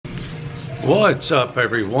What's up,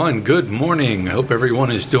 everyone? Good morning. Hope everyone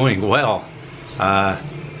is doing well.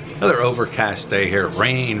 Another overcast day here. It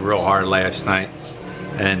rained real hard last night.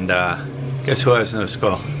 And guess who has no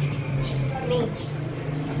school? Me.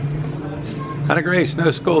 Hannah Grace, no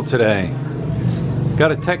school today.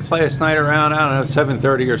 Got a text last night around, I don't know,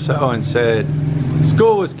 7:30 or so, and said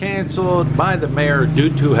school was canceled by the mayor due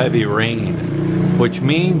to heavy rain, which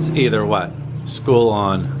means either what? School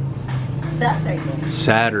on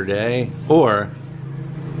Saturday, or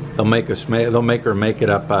they'll make her make it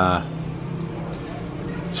up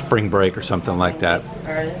spring break or something like that.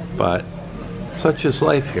 But such is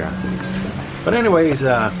life here. But anyways,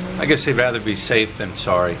 I guess they'd rather be safe than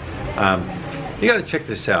sorry. You got to check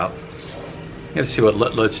this out. You got to see what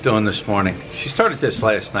Lit's doing this morning. She started this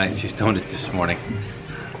last night. She's doing it this morning.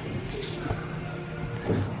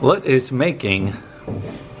 Lit is making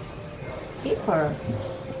Pepper.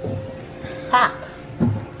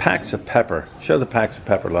 Packs of pepper. Show the packs of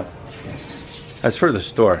pepper, Lit. That's for the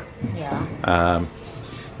store. Yeah.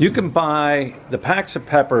 You can buy the packs of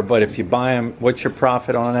pepper, but if you buy them, what's your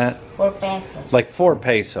profit on that? 4 pesos. Like 4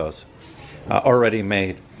 pesos, already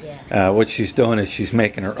made. Yeah. What she's doing is she's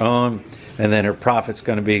making her own, and then her profit's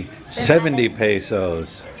going to be 70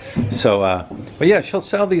 pesos. So, but yeah, she'll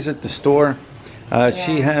sell these at the store.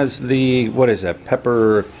 She has the, what is that?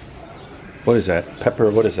 Pepper. What is that? Pepper,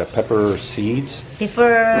 what is that? Pepper seeds?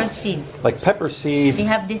 Pepper seeds. Like pepper seeds. They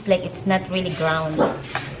have this, like, it's not really grounded.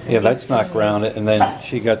 Yeah, that's not grounded. And then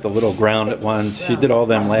she got the little grounded ones. She did all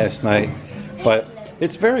them last night. But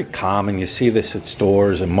it's very common. You see this at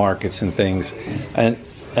stores and markets and things. And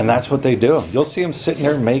that's what they do. You'll see them sitting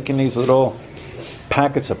there making these little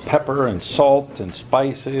packets of pepper and salt and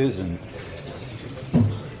spices. And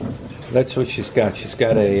that's what she's got. She's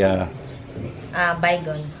got a...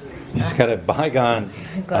 bygone. She's got a bygone.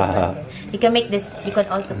 You can make this. You can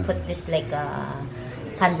also put this like a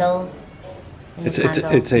candle.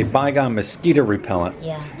 It's a bygone mosquito repellent.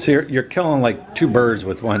 Yeah. So you're killing like 2 birds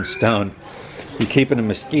with 1 stone. You're keeping the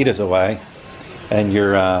mosquitoes away, and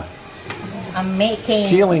you're I'm making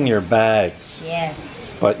sealing your bags.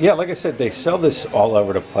 Yes. But yeah, like I said, they sell this all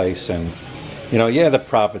over the place, and you know, yeah, the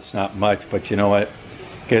profit's not much, but you know what?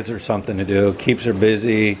 Gives her something to do, keeps her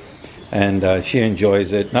busy. And she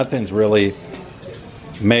enjoys it. Nothing's really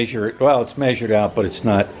measured. Well, it's measured out, but it's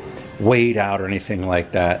not weighed out or anything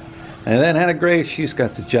like that. And then Hannah Grace, she's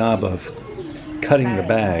got the job of cutting the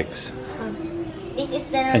bags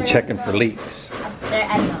and checking for leaks.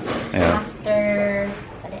 After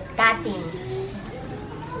cutting.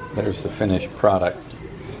 There's the finished product.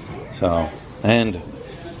 So, and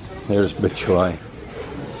there's Bachoy.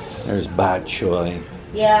 There's Bachoy.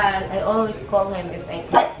 Yeah, I always call him if I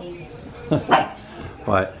can see him.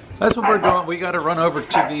 But that's what we're doing. We got to run over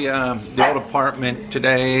to the old apartment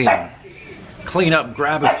today and clean up,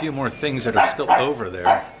 grab a few more things that are still over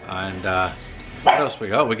there. And what else we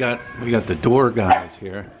got? We got the door guys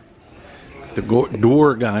here. The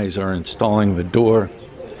door guys are installing the door.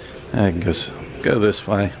 I guess go this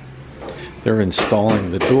way. They're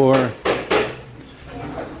installing the door.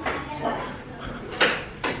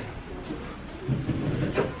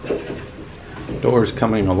 Door's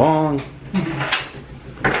coming along.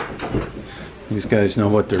 These guys know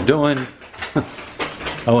what they're doing.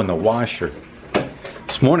 Oh, and the washer.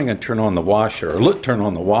 This morning I turned on the washer, or turned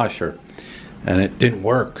on the washer, and it didn't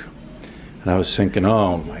work. And I was thinking,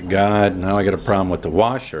 oh my God, now I got a problem with the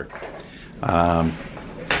washer. And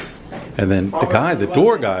then the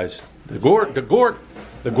door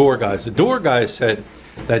guys said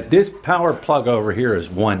that this power plug over here is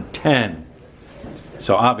 110.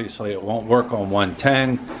 So obviously it won't work on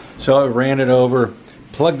 110. So I ran it over,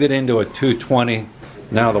 plugged it into a 220.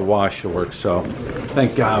 Now the washer works. So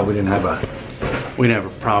thank God we didn't have a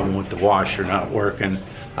problem with the washer not working.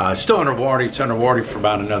 Still under warranty. It's under warranty for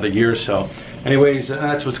about another year or so. Anyways,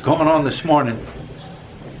 that's what's going on this morning.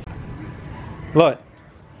 Look,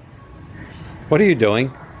 what are you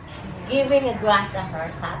doing? Giving the grass a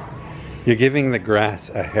haircut. You're giving the grass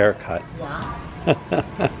a haircut.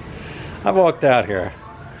 Yeah. I walked out here,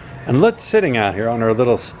 and Lit's sitting out here on her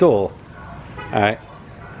little stool, all right,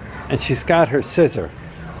 and she's got her scissor.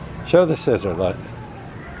 Show the scissor, Lit.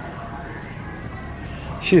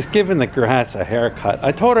 She's giving the grass a haircut.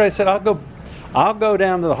 I told her, I said, I'll go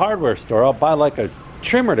down to the hardware store. I'll buy like a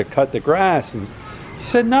trimmer to cut the grass. And she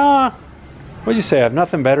said, nah. What'd you say? I have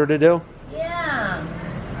nothing better to do? Yeah.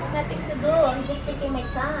 Nothing to do. I'm just taking my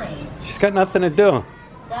time. She's got nothing to do.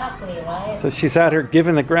 Exactly, right? So she's out here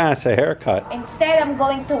giving the grass a haircut. Instead, I'm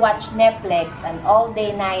going to watch Netflix and all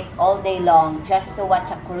day night, all day long, just to watch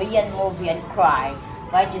a Korean movie and cry.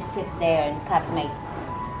 Why just sit there and cut my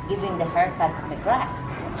giving the haircut of the grass.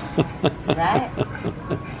 Right?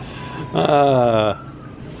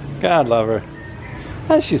 God love her.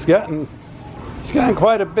 She's gotten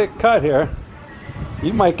quite a big cut here.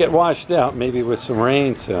 You might get washed out maybe with some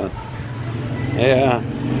rain soon. Yeah.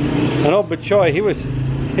 And old Bachoy, he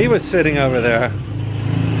was sitting over there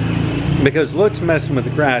because Lutz messing with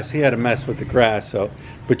the grass. He had to mess with the grass. So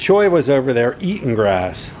Bachoy was over there eating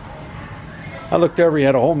grass. I looked over, he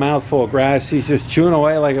had a whole mouthful of grass. He's just chewing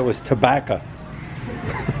away like it was tobacco.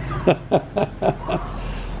 God,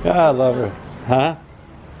 I love her. Huh?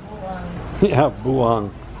 Buang. Yeah,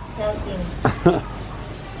 buang.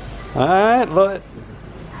 All right, look.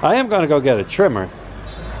 I am going to go get a trimmer.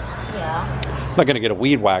 Yeah. I'm not going to get a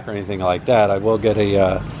weed whack or anything like that. I will get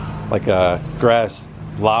a like a grass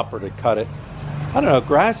lopper to cut it. I don't know.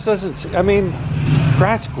 Grass doesn't. I mean,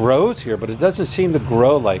 grass grows here, but it doesn't seem to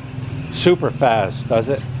grow like super fast, does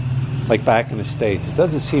it? Like back in the States, it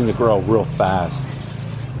doesn't seem to grow real fast.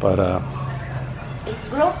 But it's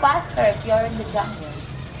grow faster if you're in the jungle.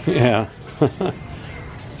 Yeah.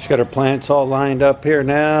 She's got her plants all lined up here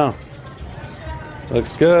now.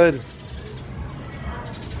 Looks good.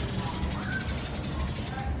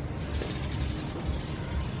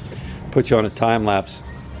 Put you on a time lapse.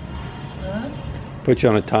 Huh? Put you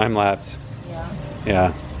on a time lapse. Yeah.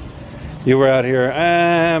 Yeah. You were out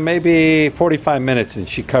here maybe 45 minutes and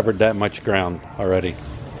she covered that much ground already.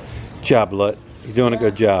 Job, Lut. You're doing a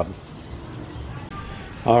good job.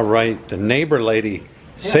 All right, the neighbor lady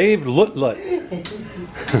saved Lut.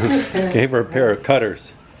 Gave her a pair of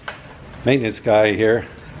cutters. Maintenance guy here.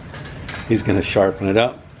 He's going to sharpen it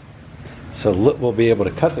up. So Lut will be able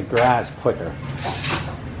to cut the grass quicker.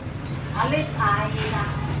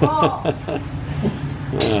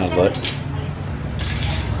 Lut.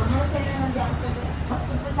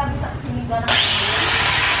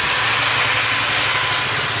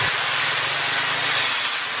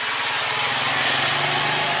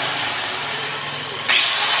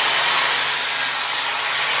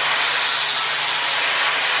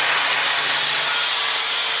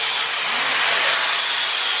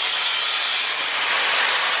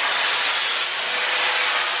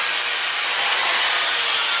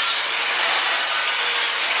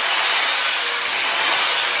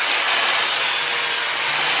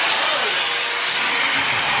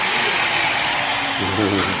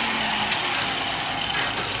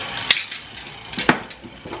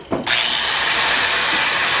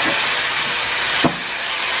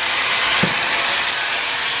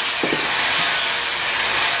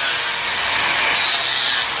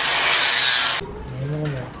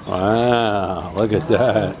 Wow, look at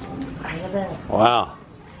that. Wow.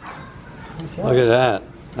 Look at that.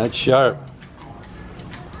 That's sharp.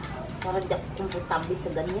 Not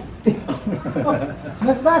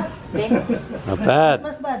bad. Not bad.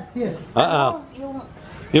 Mas bad. Here. Uh-oh.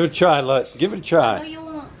 Give it a try, Lut. Give it a try.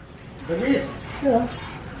 Yeah.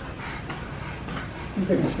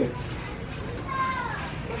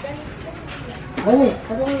 Lanis.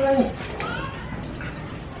 Lanis.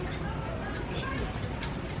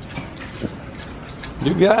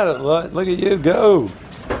 You got it, Lut. Look at you go.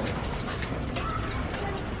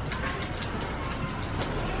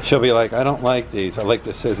 She'll be like, I don't like these. I like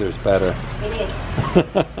the scissors better. It is.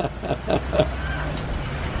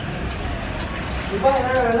 You buy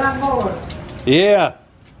a lawnmower. Yeah.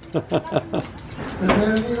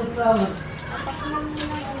 There's no problem.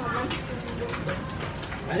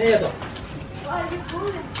 Ano ito?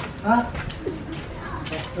 Ha?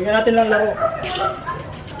 Bigyan natin lang laro.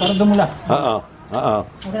 Para dumula. Uh-oh. Uh-oh.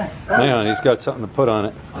 Okay. Hang on, he's got something to put on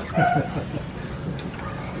it.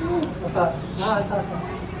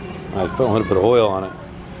 I put a little bit of oil on it.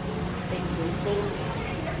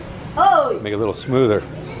 Oh! Make it a little smoother.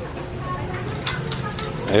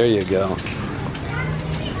 There you go.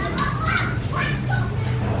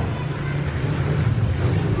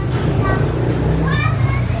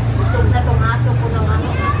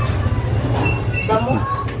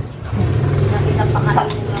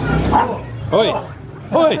 Hoi!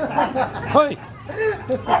 Hoi! Hoi!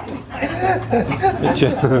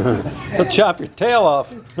 He'll chop your tail off.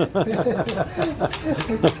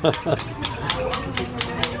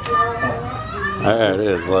 There it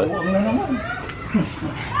is, what?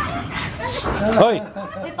 Hoi!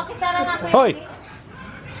 Hoi!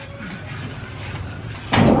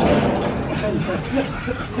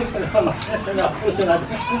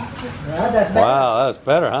 Wow, that's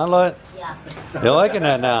better, huh, Lloyd? Yeah. You're liking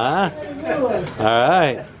that now, huh? All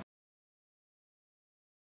right.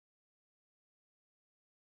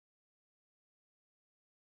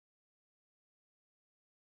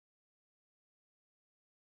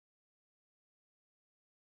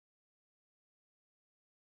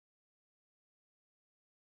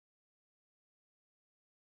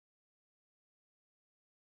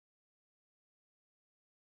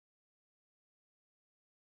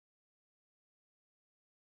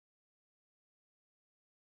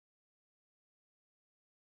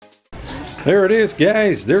 There it is,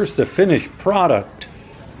 guys. There's the finished product.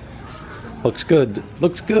 Looks good.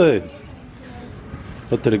 Looks good.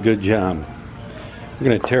 Look did a good job. We're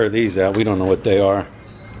going to tear these out. We don't know what they are.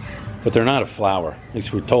 But they're not a flower. At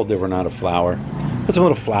least we're told they were not a flower. Put some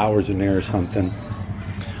little flowers in there or something.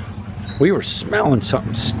 We were smelling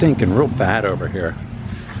something stinking real bad over here.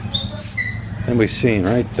 And we seen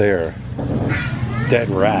right there. Dead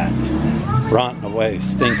rat. Rotting away,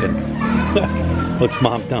 stinking. Let's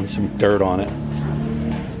Mom dump some dirt on it.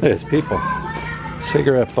 There's people.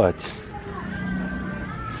 Cigarette butts.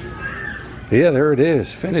 Yeah, there it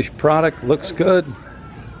is. Finished product. Looks good.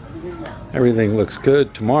 Everything looks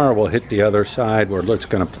good. Tomorrow we'll hit the other side where Lit's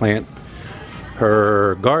going to plant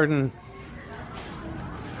her garden.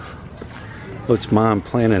 Lit's Mom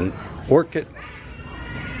planted an orchid.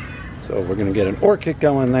 So we're going to get an orchid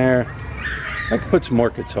going there. I could put some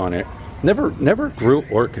orchids on it. Never grew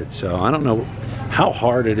orchids, so I don't know how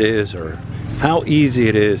hard it is or how easy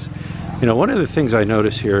it is. You know, one of the things I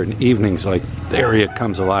notice here in evenings, like the area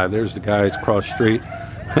comes alive. There's the guys across the street.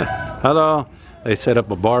 Hello. They set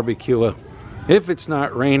up a barbecue. If it's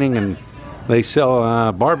not raining, and they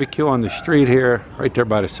sell barbecue on the street here, right there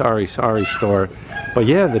by the Sorry store. But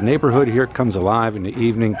yeah, the neighborhood here comes alive in the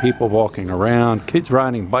evening. People walking around, kids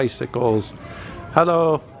riding bicycles.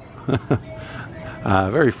 Hello.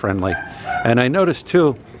 Very friendly. And I noticed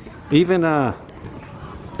too, even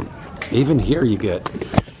here you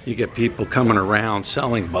get people coming around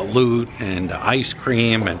selling balut and ice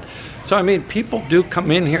cream, and so I mean people do come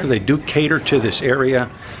in here. They do cater to this area.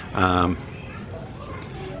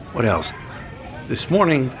 What else? This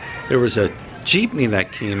morning there was a jeepney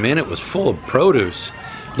that came in. It was full of produce.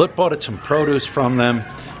 Lit bought it some produce from them,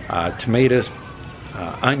 tomatoes,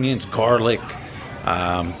 onions, garlic,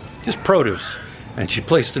 just produce. And she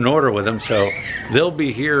placed an order with them, so they'll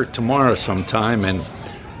be here tomorrow sometime. And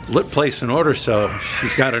Lit placed an order, so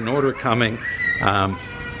she's got an order coming.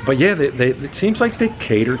 But yeah, it seems like they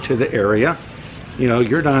cater to the area. You know,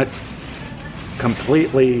 you're not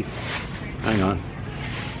completely, hang on.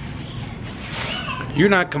 You're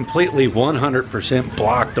not completely 100%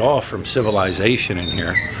 blocked off from civilization in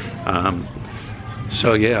here.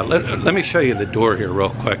 So yeah, let me show you the door here real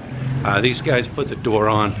quick. These guys put the door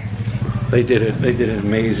on. They did an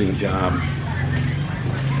amazing job.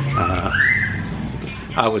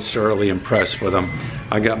 I was thoroughly impressed with them.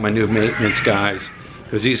 I got my new maintenance guys,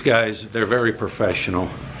 because these guys, they're very professional.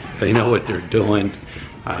 They know what they're doing.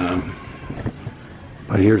 But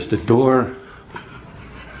here's the door.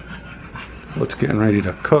 Let's get ready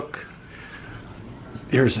to cook.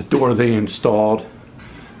 Here's the door they installed.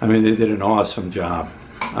 I mean, they did an awesome job.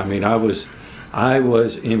 I mean, I was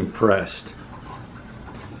impressed.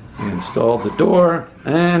 We installed the door,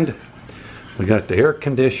 and we got the air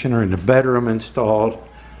conditioner in the bedroom installed.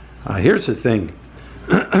 Here's the thing.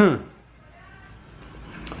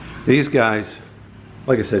 These guys,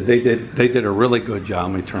 like I said, they did a really good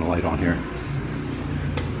job. Let me turn the light on here.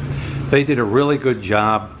 They did a really good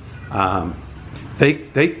job.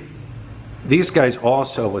 These guys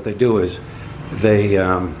also, what they do is they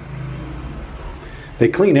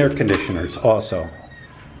clean air conditioners also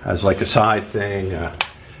as like a side thing.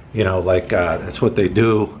 You know, like that's what they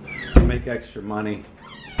do. They make extra money.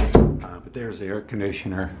 But there's the air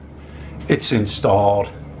conditioner. It's installed.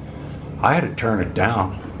 I had to turn it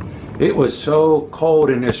down. It was so cold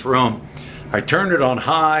in this room. I turned it on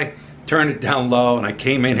high, turned it down low, and I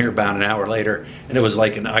came in here about an hour later, and it was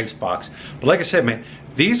like an ice box. But like I said, man,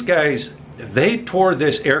 these guys, they tore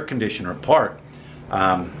this air conditioner apart.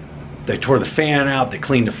 They tore the fan out. They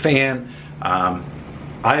cleaned the fan.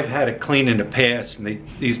 I've had it cleaned in the past, and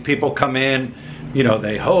these people come in, you know,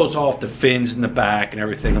 they hose off the fins in the back and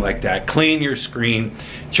everything like that, clean your screen,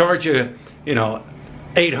 charge you, you know,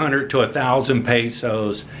 800 to 1,000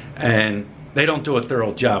 pesos, and they don't do a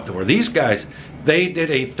thorough job. To where these guys, they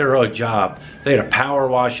did a thorough job. They had a power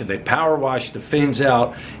washer. They power washed the fins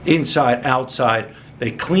out, inside, outside.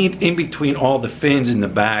 They cleaned in between all the fins in the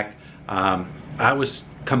back. I was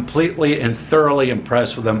completely and thoroughly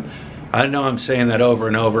impressed with them. I know I'm saying that over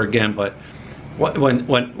and over again, but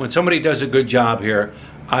when somebody does a good job here,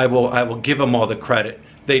 I will give them all the credit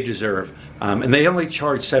they deserve. And they only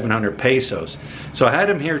charge 700 pesos. So I had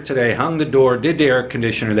them here today, hung the door, did the air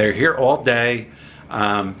conditioner. They're here all day.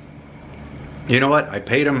 You know what? I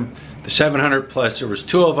paid them the 700 plus. There was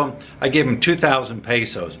two of them. I gave them 2,000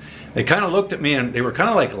 pesos. They kind of looked at me and they were kind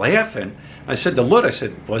of like laughing. I said to Lut, I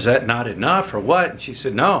said, was that not enough or what? And she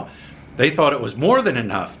said, no. They thought it was more than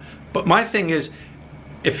enough. But my thing is,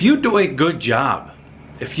 if you do a good job,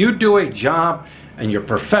 if you do a job and you're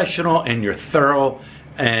professional and you're thorough,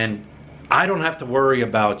 and I don't have to worry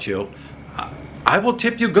about you. I will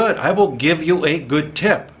tip you good. I will give you a good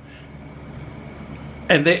tip.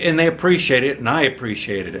 And they appreciate it, and I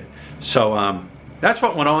appreciated it. So that's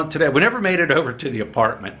what went on today. We never made it over to the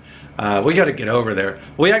apartment. We got to get over there.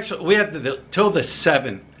 We had till the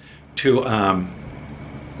 7th to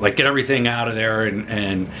like get everything out of there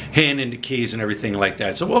and hand in the keys and everything like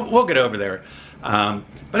that. So we'll get over there. But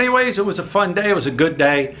anyways, it was a fun day. It was a good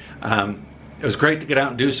day. It was great to get out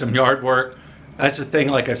and do some yard work. That's the thing,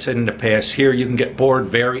 like I've said in the past, here you can get bored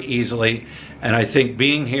very easily. And I think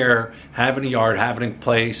being here, having a yard, having a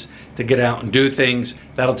place to get out and do things,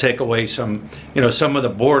 that'll take away some, some of the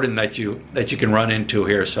boredom that you can run into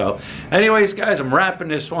here. So anyways, guys, I'm wrapping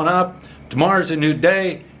this one up. Tomorrow's a new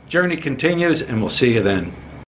day. Journey continues, and we'll see you then.